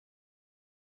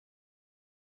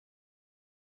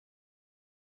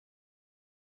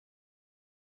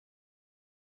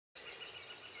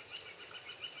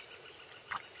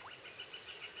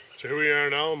So here we are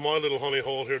now in my little honey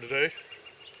hole here today.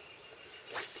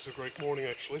 It's a great morning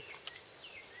actually.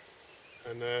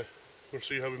 And we'll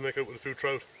see how we make out with a few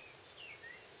trout.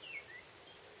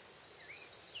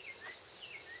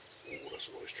 Oh, that's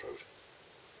a nice trout.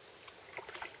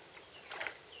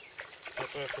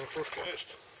 Not bad for our first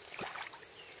cast.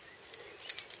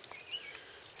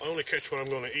 I only catch what I'm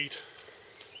going to eat.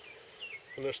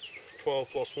 And that's 12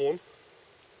 plus 1.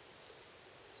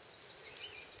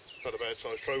 Not a bad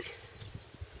sized trout.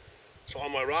 So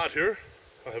on my rod here,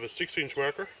 I have a 6-inch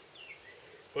marker,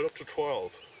 right up to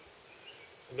 12.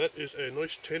 And that is a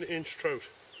nice 10-inch trout.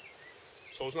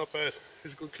 So it's not bad.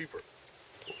 He's a good keeper.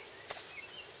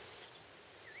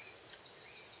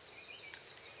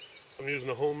 I'm using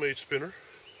a homemade spinner.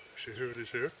 Actually, here it is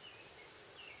here.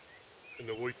 And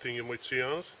the white thing you might see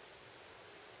on it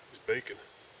is bacon.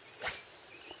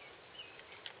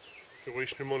 You're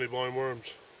wasting your money buying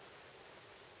worms.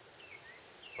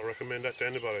 I recommend that to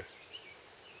anybody.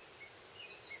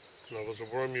 And I was a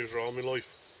worm user all my life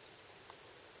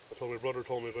until my brother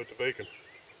told me about the bacon.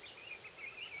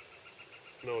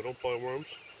 No, don't buy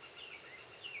worms.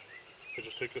 I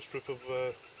just take a strip of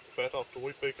fat off the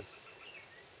white bacon.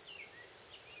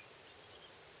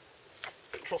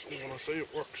 And trust me when I say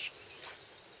it works.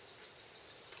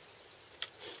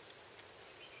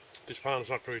 This pan is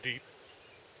not very deep.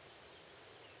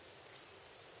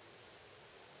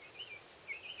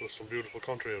 There's some beautiful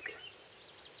country out there.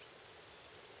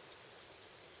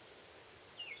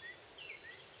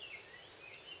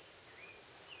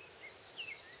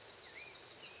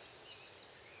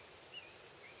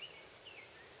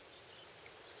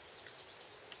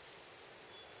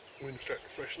 Wind's starting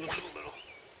to freshen a little now.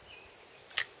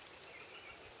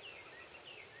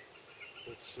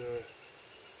 It's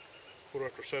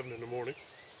 7:15 in the morning.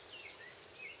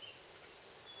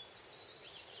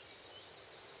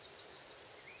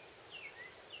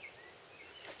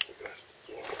 Look at that.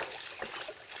 Wow.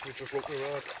 We just broke my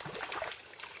rod.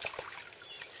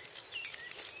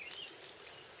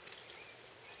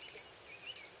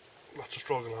 Lots of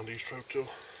struggle on these trout too.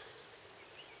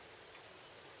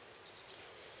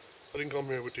 I didn't come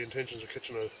here with the intentions of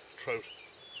catching a trout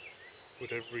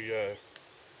with every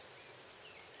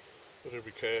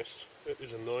cast. It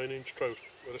is a 9-inch trout.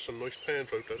 Well, that's a nice pan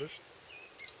trout, that is.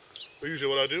 But usually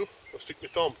what I do, I stick my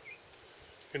thumb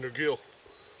in their gill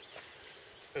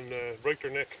and break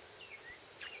their neck,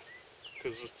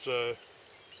 because it's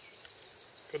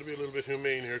got to be a little bit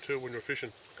humane here too when you're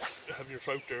fishing. Having your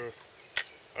trout there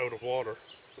out of water,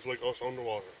 it's like us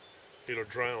underwater. They're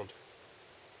drowned.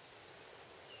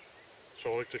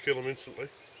 So I like to kill them instantly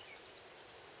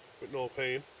with no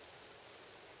pain.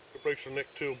 It breaks their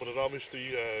neck too, but it obviously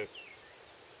it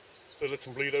lets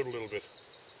them bleed out a little bit.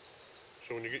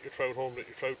 So when you get your trout home, that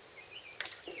your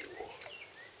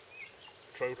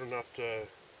trout are not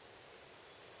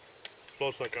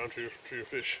blood's not gone through your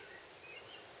fish.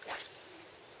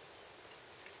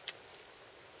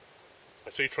 I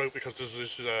say trout because this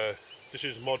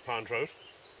is mud pan trout,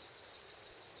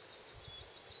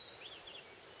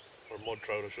 or mud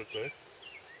trout, I should say.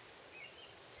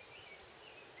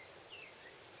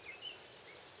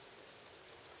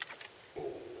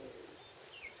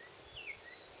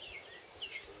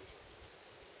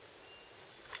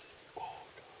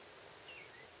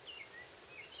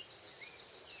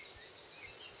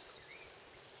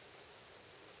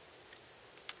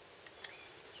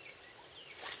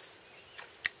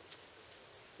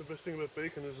 The best thing about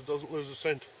bacon is it doesn't lose a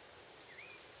scent.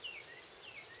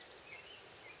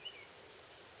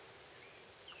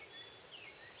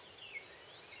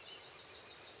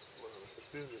 Wow, it's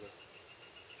busy there.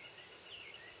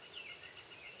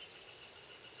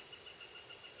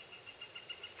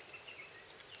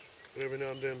 But every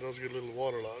now and then it does get a little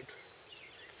waterlogged.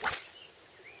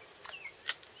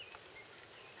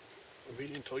 And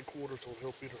being in tight quarters don't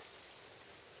help either.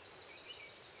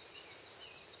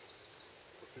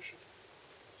 Fishing.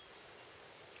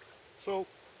 So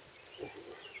I'm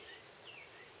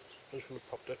just going to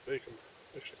pop that bacon.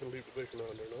 Actually, I can leave the bacon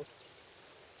on there now.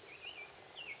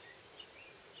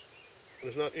 And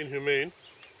it's not inhumane.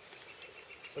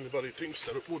 Anybody thinks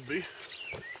that it would be.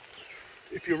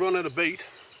 If you run out of bait,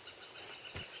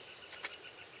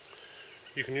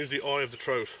 you can use the eye of the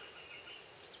trout.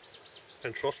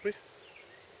 And trust me,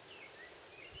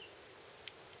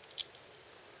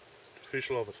 the fish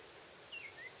love it.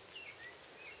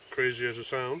 Crazy as it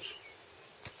sounds,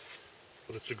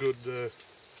 but it's a good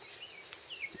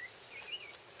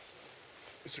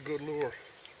lure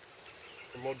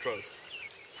for mud trout.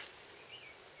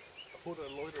 I put a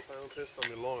lighter pound test on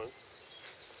my line,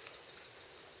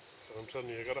 and I'm telling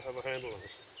you, you gotta have a handle on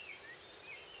it.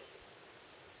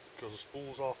 because it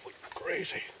spools off like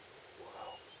crazy.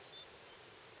 Wow.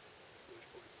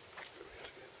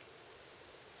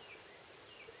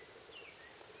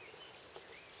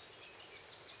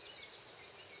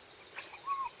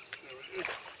 There he is again. There it is.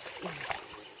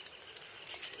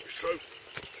 Nice trout.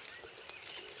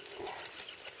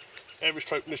 Average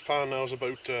trout in this pan now is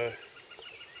about, see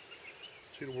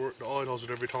the eye does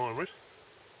it every time, right?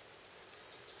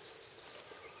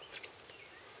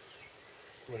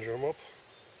 Measure him up.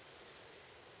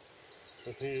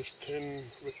 And he is 10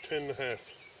 with 10 and a half.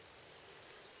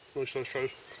 Nice size trout,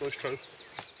 nice trout.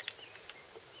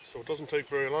 So it doesn't take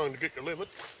very long to get your limit.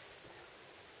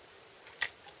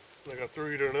 I got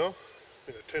 3 there now.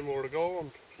 I got 10 more to go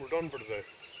and we're done for today.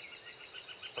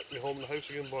 I'll be home in the house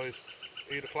again by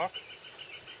 8 o'clock.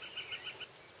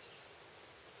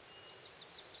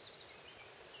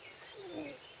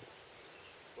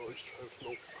 Nice trout,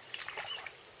 no.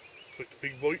 Took the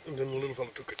big bite and then the little fella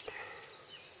took it.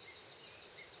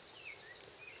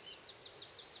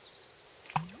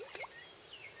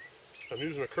 I'm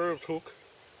using a curved hook.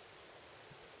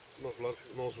 Not a lot of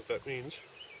people knows what that means.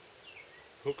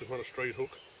 The hook is not a straight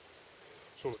hook.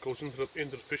 So when it goes into the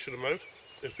fish's mouth,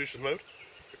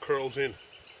 it curls in.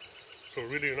 So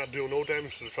really you're not doing no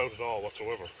damage to the trout at all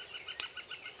whatsoever.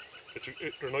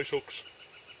 They're nice hooks.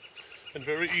 And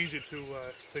very easy to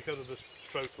take out of the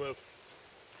trout's mouth.